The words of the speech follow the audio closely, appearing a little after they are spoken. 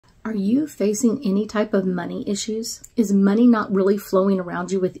Are you facing any type of money issues? Is money not really flowing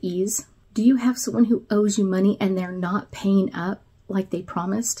around you with ease? Do you have someone who owes you money and they're not paying up like they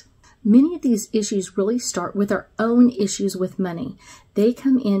promised? Many of these issues really start with our own issues with money. They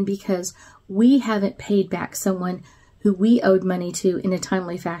come in because we haven't paid back someone who we owed money to in a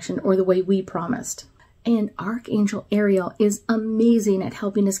timely fashion or the way we promised. And Archangel Ariel is amazing at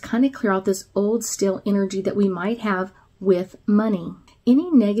helping us kind of clear out this old stale energy that we might have with money.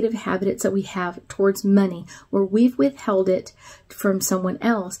 Any negative habits that we have towards money where we've withheld it from someone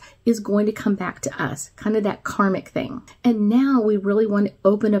else is going to come back to us, kind of that karmic thing. And now we really want to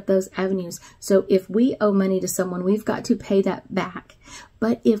open up those avenues. So if we owe money to someone, we've got to pay that back.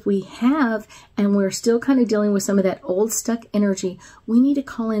 But if we have, and we're still kind of dealing with some of that old stuck energy, we need to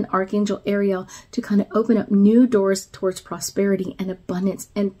call in Archangel Ariel to kind of open up new doors towards prosperity and abundance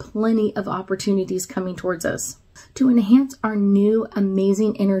and plenty of opportunities coming towards us, to enhance our new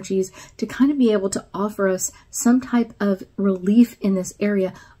amazing energies, to kind of be able to offer us some type of relief in this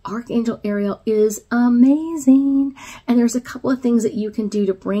area. Archangel Ariel is amazing. And there's a couple of things that you can do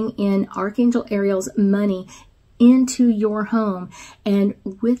to bring in Archangel Ariel's money into your home and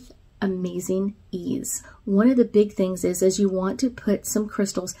with amazing ease. One of the big things is you want to put some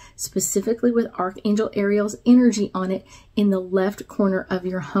crystals specifically with Archangel Ariel's energy on it in the left corner of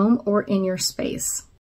your home or in your space.